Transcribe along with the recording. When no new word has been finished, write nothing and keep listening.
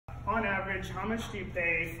on average, how much do you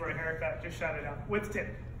pay for a haircut? Just shout it out. With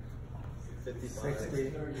tip. 55. 60.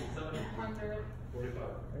 100. 45.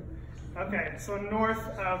 Okay, so north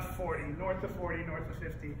of 40, north of 40, north of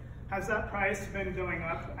 50. Has that price been going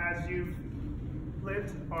up as you've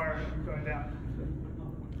lived or going down?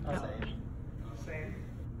 Same.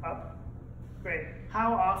 Up? Great.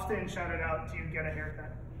 How often, shout it out, do you get a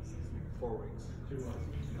haircut? 4 weeks. 2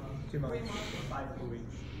 months. 2 months. 5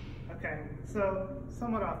 weeks. Okay, so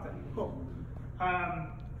somewhat often. Cool.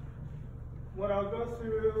 What I'll go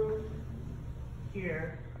through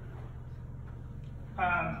here.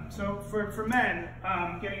 So for men,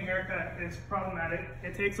 getting a haircut is problematic.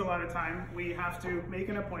 It takes a lot of time. We have to make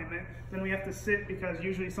an appointment, then we have to sit because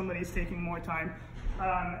usually somebody's taking more time,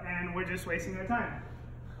 and we're just wasting their time.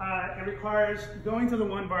 It requires going to the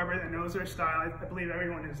one barber that knows their style. I believe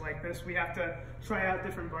everyone is like this. We have to try out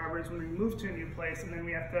different barbers when we move to a new place, and then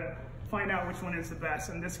we have to find out which one is the best.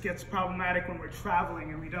 And this gets problematic when we're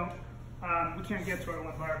traveling and we can't get to our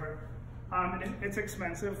one barber. It's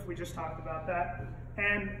expensive. We just talked about that.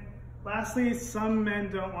 And lastly, some men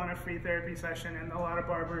don't want a free therapy session, and a lot of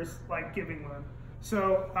barbers like giving one.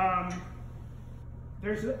 So I'm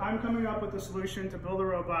coming up with a solution to build a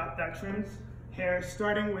robot that trims hair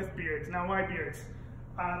starting with beards. Now, why beards?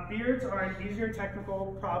 Beards are an easier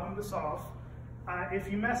technical problem to solve. If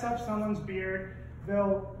you mess up someone's beard, they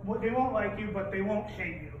won't like you, but they won't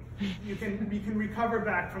hate you. You can recover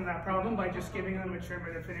back from that problem by just giving them a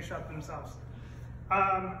trimmer to finish up themselves.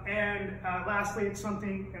 Lastly, it's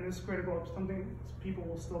something, and this is critical, something people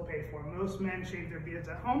will still pay for. Most men shave their beards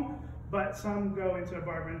at home, but some go into a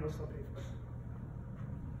barber and they'll still pay for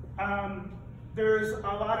it. There's a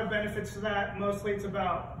lot of benefits to that. Mostly it's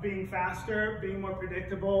about being faster, being more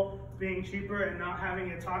predictable, being cheaper, and not having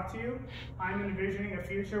it talk to you. I'm envisioning a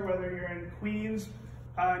future, whether you're in Queens,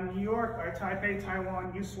 New York, or Taipei,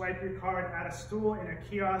 Taiwan, you swipe your card at a stool in a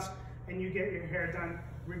kiosk and you get your hair done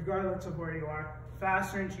regardless of where you are,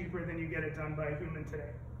 faster and cheaper than you get it done by a human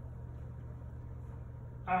today.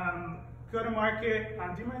 Go to market,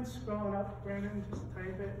 do you mind scrolling up, Brandon, just a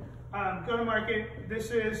tiny bit? Go to market,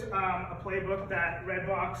 this is a playbook that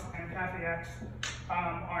Redbox and CafeX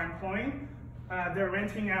are employing. They're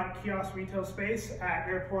renting out kiosk retail space at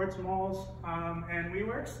airports, malls, and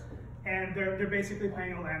WeWorks, and they're basically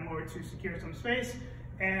paying a landlord to secure some space,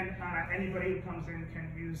 and anybody who comes in can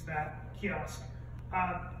use that kiosk.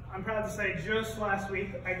 I'm proud to say just last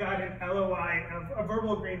week I got an LOI, a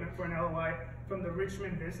verbal agreement for an LOI from the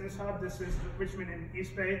Richmond Business Hub. This is Richmond in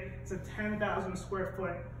East Bay. It's a 10,000 square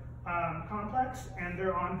foot complex, and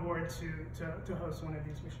they're on board to host one of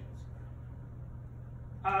these machines.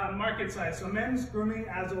 Market size. So men's grooming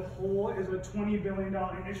as a whole is a $20 billion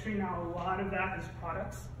industry. Now a lot of that is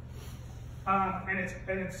products, and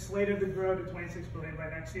it's slated to grow to $26 billion by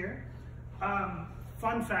next year.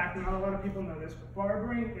 Fun fact, not a lot of people know this, but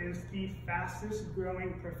barbering is the fastest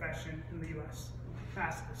growing profession in the US.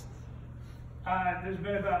 Fastest. There's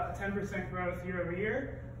been about a 10% growth year over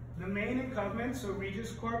year. The main incumbents, so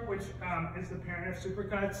Regis Corp, which is the parent of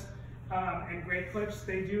Supercuts, and Great Clips,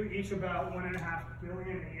 they do each about $1.5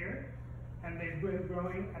 billion a year, and they've been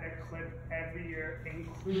growing at a clip every year,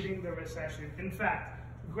 including the recession. In fact,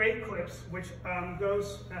 Great Clips, which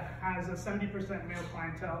has a 70% male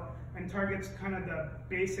clientele and targets kind of the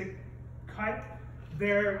basic cut,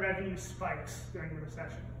 their revenue spikes during the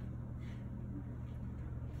recession.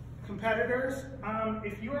 Competitors,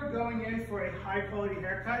 if you are going in for a high quality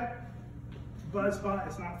haircut, BuzzBot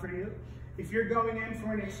is not for you. If you're going in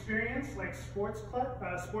for an experience like Sports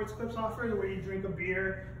Clips offers, where you drink a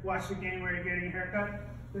beer, watch the game where you're getting a haircut,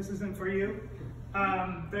 this isn't for you.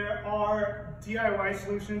 There are DIY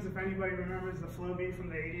solutions. If anybody remembers the Flowbee from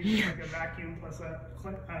the 80s, it's like a vacuum plus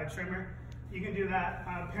a trimmer. You can do that.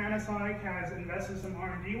 Panasonic has invested some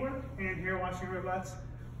R&D work in hair washing robots.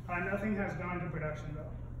 Nothing has gone to production though.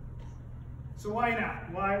 So why now?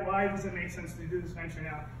 Why does it make sense to do this venture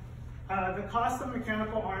now? The cost of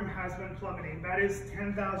mechanical arm has been plummeting. That is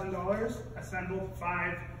 $10,000, assemble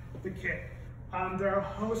 5 the kit. There are a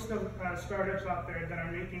host of startups out there that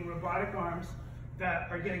are making robotic arms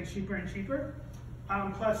that are getting cheaper and cheaper.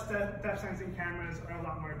 Plus, depth sensing cameras are a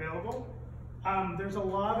lot more available. There's a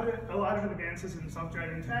lot of advances in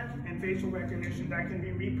self-driving tech and facial recognition that can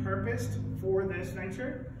be repurposed for this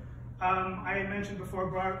venture. I mentioned before,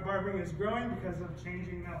 barbering is growing because of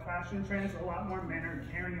changing male fashion trends. A lot more men are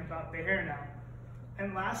caring about their hair now.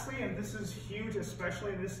 And lastly, and this is huge,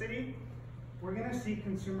 especially in this city, we're going to see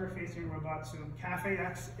consumer-facing robots soon.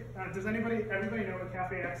 CafeX. Does everybody know what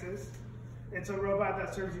CafeX is? It's a robot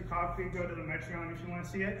that serves you coffee. Go to the Metro if you want to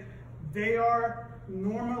see it. They are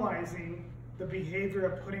normalizing the behavior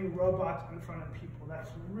of putting robots in front of people.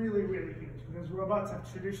 That's really, really huge because robots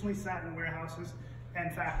have traditionally sat in warehouses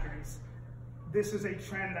and factories. This is a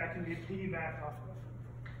trend that can be piggybacked off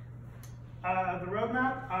of. The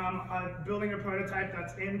roadmap, building a prototype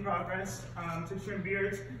that's in progress to trim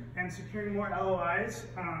beards and securing more LOIs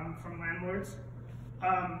from landlords.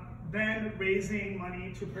 Then raising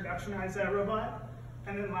money to productionize that robot.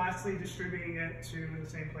 And then lastly, distributing it to the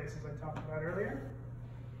same places I talked about earlier.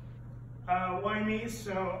 Why me?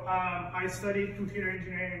 So I studied computer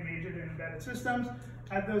engineering and majored in embedded systems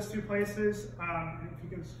at those two places. And if you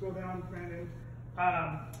can scroll down, Brandon.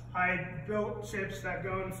 I built chips that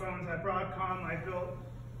go in phones at Broadcom. I built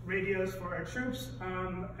radios for our troops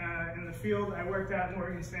in the field. I worked at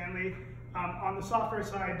Morgan Stanley on the software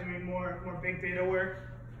side doing more big data work.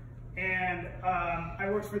 And I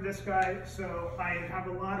worked for this guy, so I have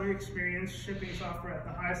a lot of experience shipping software at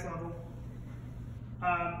the highest level.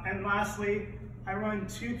 And lastly, I run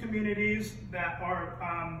two communities that are,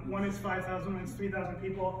 one is 5,000, one is 3,000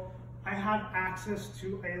 people. I have access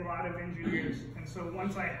to a lot of engineers. And so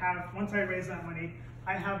once I raise that money,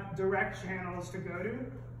 I have direct channels to go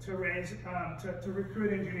to raise, to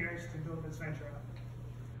recruit engineers to build this venture up.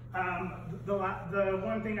 The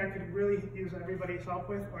one thing I could really use everybody's help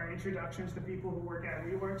with are introductions to people who work at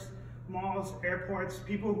WeWorks, malls, airports,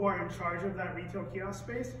 people who are in charge of that retail kiosk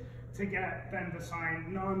space to get them to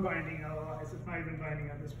sign non-binding LOIs. It's not even binding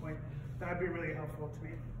at this point. That would be really helpful to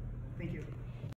me. Thank you.